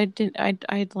those, but I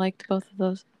liked both of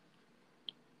those.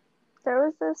 There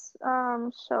was this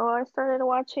show I started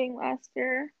watching last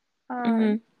year.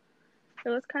 It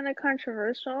was kind of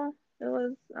controversial. It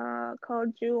was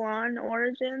called Ju-On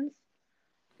Origins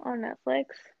on Netflix.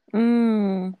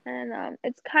 And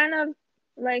it's kind of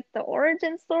like the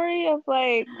origin story of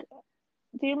like,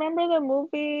 do you remember the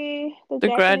movie The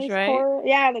Grudge, right? Horror?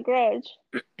 Yeah, The Grudge.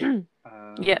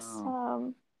 Yes.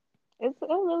 It's a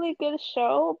really good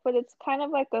show, but it's kind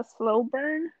of like a slow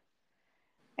burn.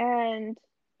 And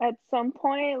at some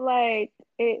point, like,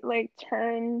 it like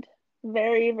turned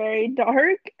very, very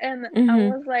dark, and I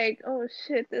was like, oh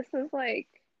shit, this is like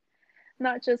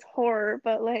not just horror,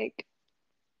 but like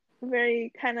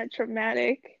very kind of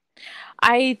traumatic.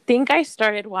 I think I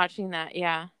started watching that,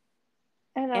 yeah.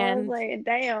 And I was like,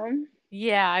 damn.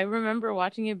 Yeah, I remember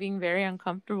watching it being very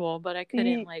uncomfortable, but I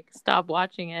couldn't like stop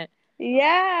watching it.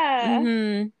 Yeah.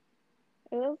 It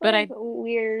was like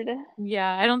weird.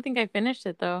 Yeah, I don't think I finished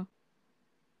it though.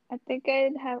 I think I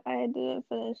didn't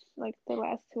finish like the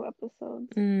last 2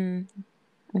 episodes. Okay.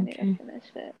 I need to finish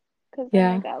it because then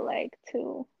I got like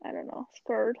too, I don't know,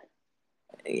 scared.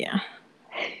 Yeah.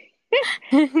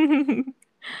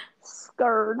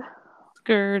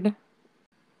 Scared.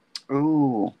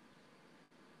 Ooh.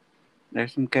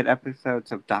 There's some good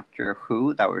episodes of Doctor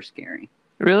Who that were scary.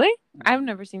 Really? I've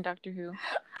never seen Doctor Who.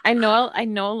 I know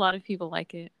a lot of people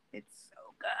like it. It's so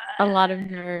good. A lot of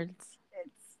nerds.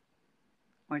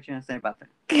 What are you gonna say about that?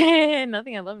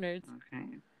 Nothing. I love nerds. Okay.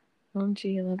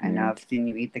 OMG, I love And nerds. I've seen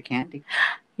you eat the candy.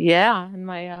 Yeah, and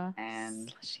my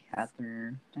and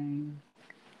other thing.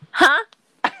 Huh?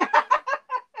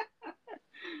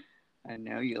 I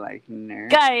know you like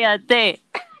nerds. Cállate.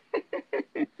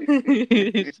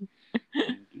 And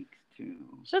geeks too.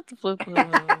 Shut the flip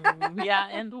up. Yeah,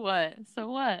 and what? So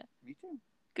what? Me too.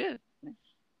 Good.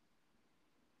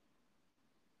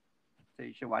 So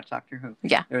you should watch Doctor Who.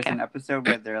 Yeah. There was an episode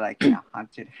where they're like in a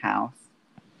haunted house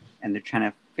and they're trying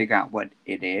to figure out what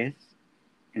it is.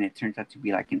 And it turns out to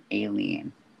be like an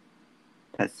alien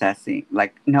possessing,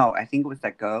 like, no, I think it was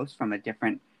a ghost from a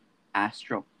different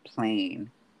astral plane,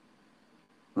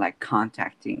 like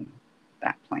contacting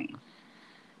that plane.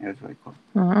 It was really cool.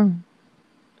 Oh,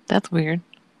 that's weird.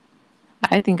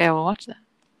 I think I will watch that.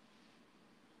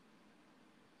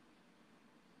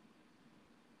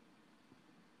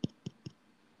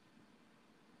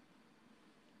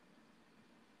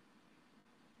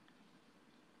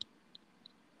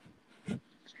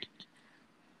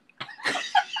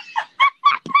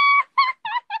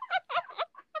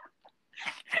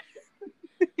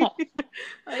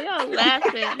 Why y'all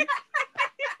laughing?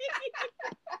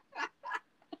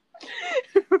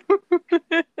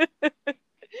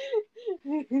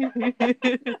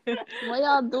 What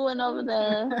y'all doing over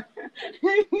there?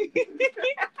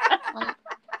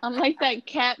 I'm like that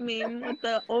cat meme with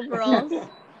the overalls.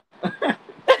 I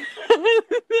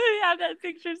have that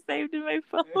picture saved in my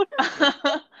phone.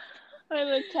 Where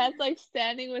the cat's like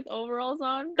standing with overalls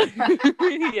on.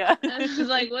 Yeah. And it's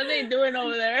like, what are they doing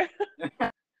over there?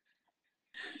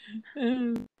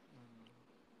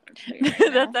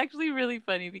 That's actually really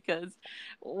funny because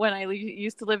when I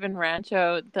used to live in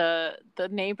Rancho, the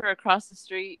neighbor across the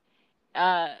street,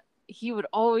 he would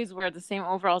always wear the same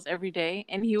overalls every day,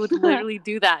 and he would literally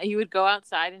do that. He would go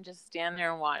outside and just stand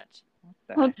there and watch.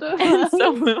 What the And fuck?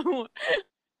 so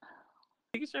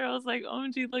picture, I was like,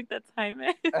 "OMG, look, that's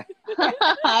Jaime."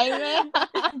 Jaime?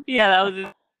 Yeah, that was his.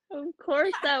 Of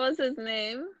course, that was his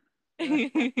name.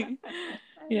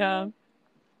 Yeah.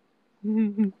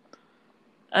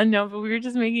 I know, but we were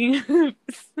just making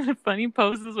funny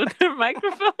poses with our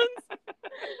microphones.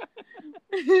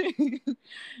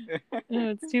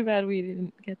 It's too bad we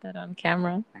didn't get that on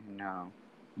camera. I know.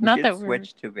 Not that we're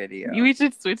switch to video. We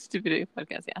should switch to video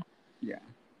podcast, yeah.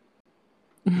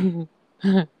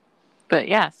 But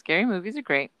yeah, scary movies are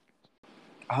great.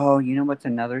 Oh, you know what's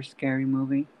another scary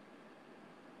movie?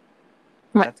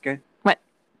 What? That's good. What?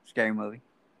 Scary movie.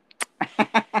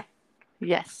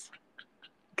 Yes.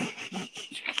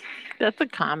 That's a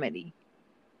comedy.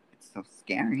 It's so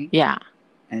scary. Yeah.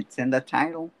 And it's in the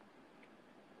title.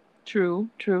 True.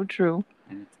 And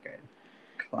it's good.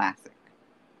 Classic.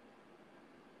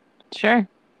 Sure.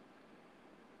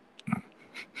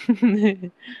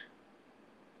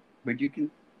 Would you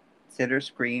consider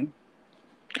Scream?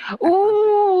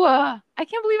 Ooh, I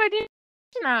can't believe I didn't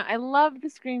mention that. I love the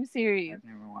Scream series. I've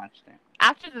never watched it.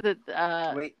 After the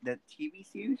wait, the TV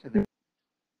series or the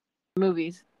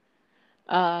movies?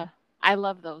 I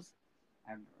love those.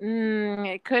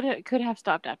 It could have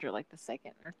stopped after like the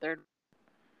second or third.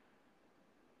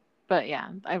 But yeah,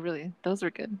 those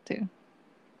were good too.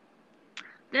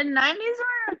 The 90s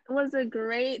was a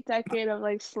great decade of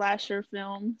like slasher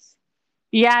films.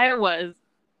 Yeah, it was.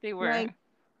 They were. Like,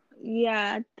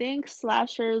 yeah, I think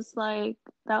slashers, like,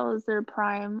 that was their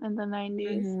prime in the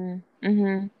 90s.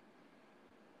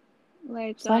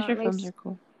 Like, slasher films are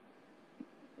cool.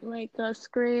 Like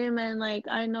Scream and like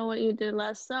I Know What You Did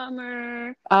Last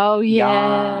Summer. Oh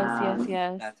yes.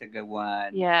 That's a good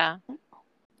one. Yeah.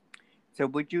 So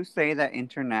would you say that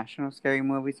international scary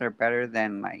movies are better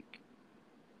than like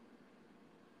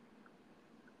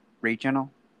regional?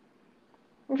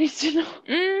 Regional.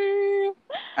 I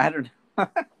don't know.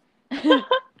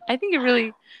 I think it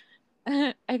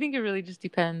really just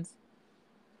depends.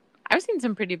 I've seen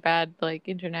some pretty bad like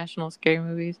international scary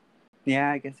movies.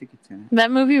 Yeah, I guess you could say that. That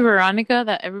movie Veronica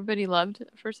that everybody loved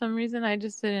for some reason, I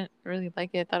just didn't really like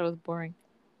it. I thought it was boring.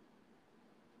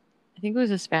 I think it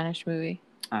was a Spanish movie.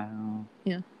 Oh.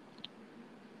 Yeah.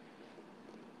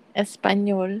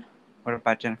 Español. What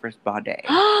about Jennifer's Body?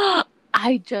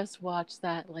 I just watched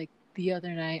that like the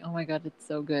other night. Oh my god, it's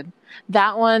so good.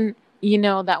 That one,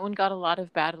 that one got a lot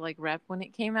of bad like rep when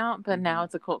it came out, but now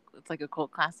it's like a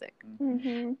cult classic.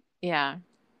 Mm-hmm. Yeah.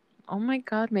 Oh my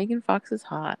god, Megan Fox is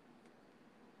hot.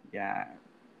 Yeah.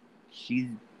 She's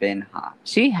been hot.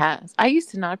 She has. I used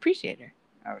to not appreciate her.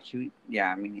 Oh,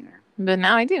 yeah, me neither. But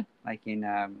now I do. Like in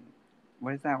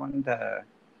what is that one? The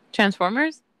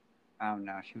Transformers? Oh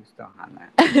no, she was still hot in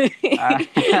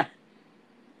that.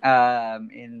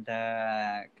 In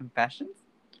the Confessions?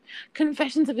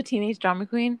 Confessions of a Teenage Drama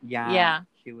Queen? Yeah. Yeah.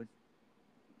 She was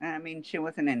I mean, she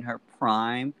wasn't in her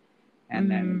prime,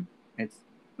 and then it's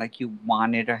like you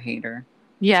wanted to hate her.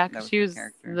 Yeah, because she was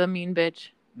the mean bitch.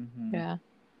 Mm-hmm. Yeah.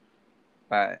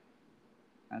 But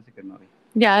that's a good movie.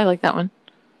 Yeah, I like that one.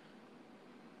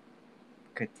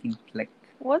 Good teen flick.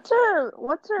 What's her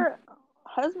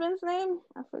husband's name?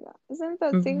 I forgot. Isn't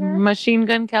that singer? Machine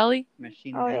Gun Kelly?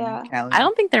 Machine Gun Kelly. I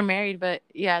don't think they're married, but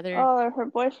yeah, they're... Oh, her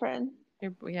boyfriend.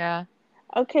 Yeah.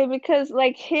 Okay, because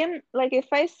like him, like if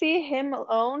I see him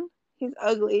alone, he's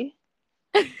ugly.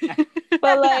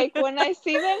 But like when I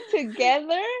see them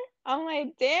together, I'm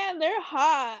like, damn, they're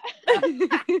hot.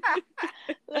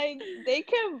 Like they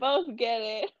can both get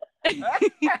it.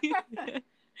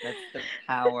 That's the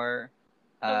power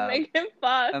of Megan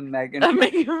Fox. Megan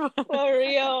Fox. For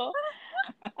real.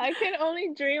 I can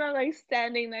only dream of like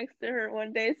standing next to her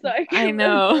one day so I can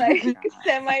look like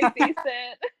semi-decent.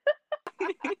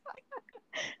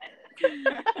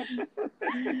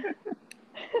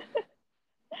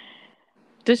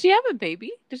 Does she have a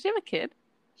baby? Does she have a kid?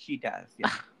 She does,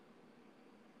 yeah.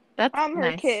 That's I'm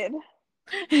her kid.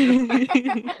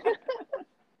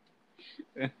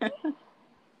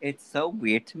 It's so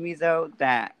weird to me though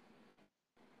that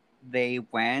they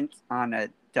went on a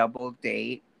double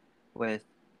date with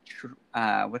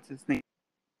what's his name?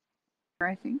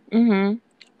 I think. Mm-hmm.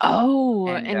 Oh,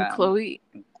 and Kourtney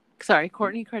Kardashian.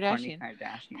 Kourtney Kardashian.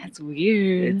 That's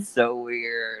weird. It's so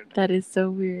weird. That is so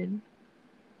weird.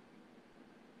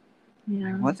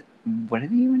 Yeah. What did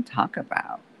they even talk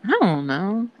about? I don't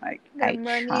know. Like their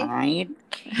money.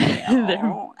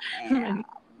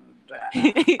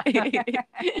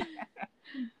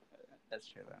 That's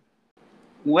true though.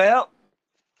 Well,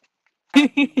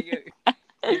 in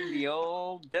the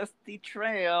old dusty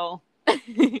trail.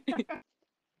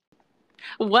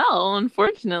 Well,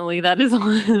 unfortunately, that is all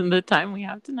the time we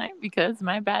have tonight because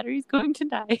my battery's going to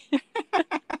die.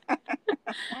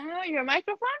 Oh, your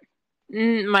microphone?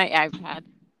 My iPad.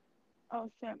 Oh,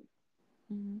 shit.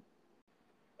 Mm-hmm.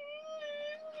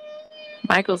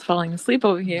 Michael's falling asleep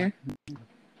over here.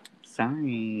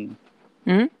 Sorry.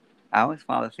 Hmm? I always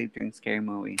fall asleep during scary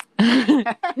movies.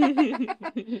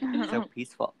 So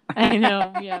peaceful. I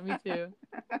know. Yeah, me too.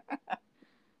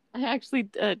 I actually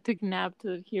took a nap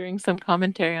to hearing some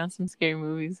commentary on some scary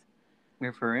movies.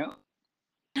 We're for real?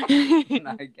 No,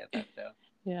 I get that though.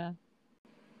 Yeah.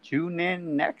 Tune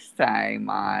in next time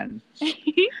on...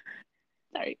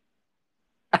 Sorry.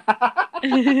 I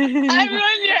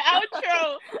ruined your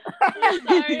outro. I'm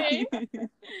sorry.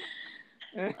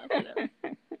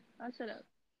 I'll shut up.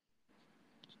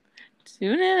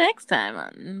 Tune in next time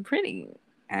on Pretty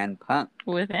and Punk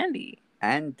with Andy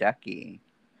and Ducky.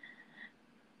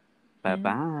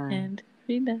 Bye-bye. And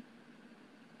Frida.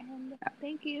 And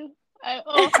thank you.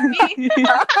 Me.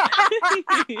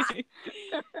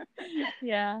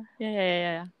 Yeah.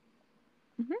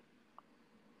 Mm-hmm.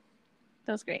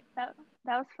 That was great. That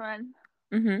was fun.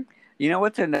 Mm-hmm. You know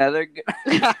what's another good...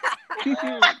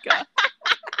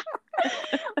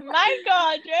 My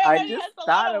God, Dre I just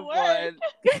thought of one. I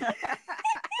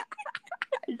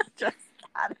just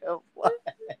thought of one.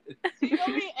 She's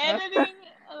gonna be editing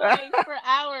like for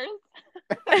hours.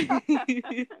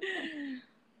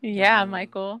 Yeah,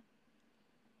 Michael.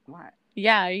 What?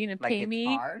 Yeah, are you gonna pay it's me?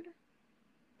 Hard?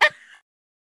 This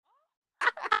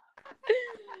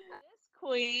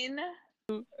queen.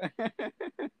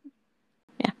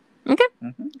 Yeah. Okay.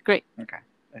 Mm-hmm. Great. Okay.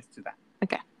 Let's do that.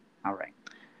 Okay. All right.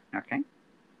 Okay.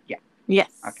 Yeah.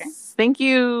 Yes. Okay. Thank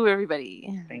you,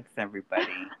 everybody. Thanks,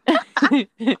 everybody.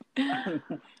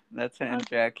 That's when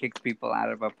Andrea kicks people out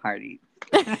of a party.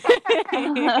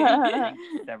 Thanks,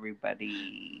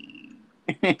 everybody.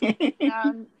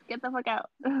 Get the fuck out.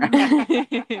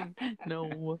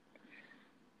 No.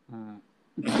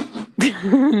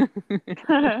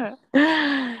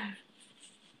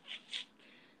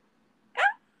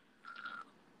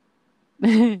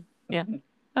 Yeah.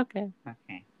 Okay.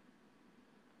 Okay.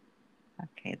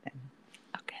 Okay then.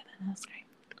 That's great.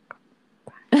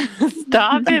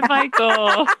 Stop it,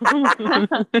 Michael.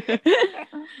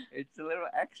 It's a little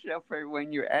extra for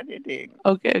when you're editing.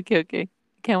 Okay.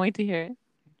 Can't wait to hear it.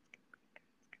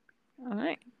 All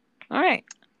right.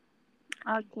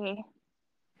 Okay.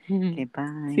 Okay,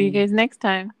 bye. See you guys next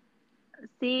time.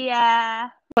 See ya.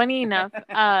 Funny enough,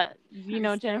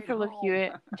 Jennifer Love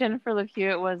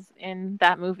Hewitt was in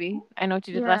that movie. I Know What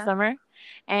You Did Last Summer,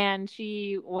 and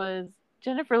she was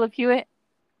Jennifer Love Hewitt.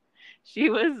 She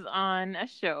was on a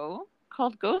show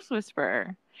called Ghost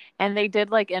Whisperer, and they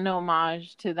did like an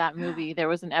homage to that movie. There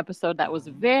was an episode that was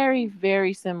very,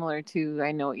 very similar to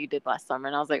I Know What You Did Last Summer,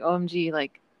 and I was like, OMG,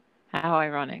 like how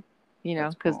ironic,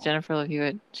 because cool. Jennifer Love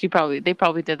Hewitt, they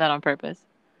probably did that on purpose.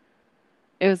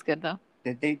 It was good though.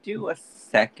 Did they do a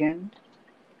second?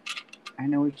 I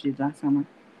Know What You Did Last Summer.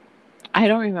 I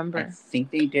don't remember. I think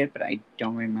they did, but I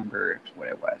don't remember what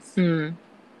it was.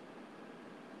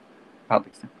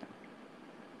 Probably something.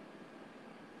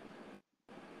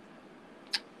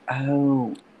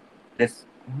 Oh, what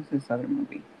was this other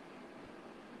movie?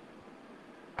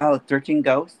 Oh, 13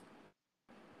 Ghosts.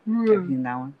 Have you seen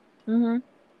that one? Mm-hmm.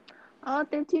 Oh,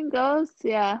 13 Ghosts.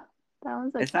 Yeah, that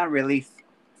one's like. It's not really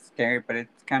scary, but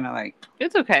it's kind of like.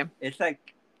 It's okay. It's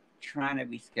like trying to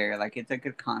be scary. Like it's a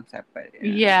good concept, but.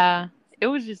 Yeah, it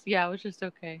was just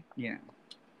okay. Yeah.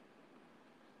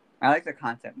 I like the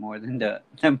concept more than the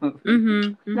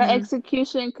movie. The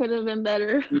execution could have been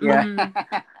better. Yeah.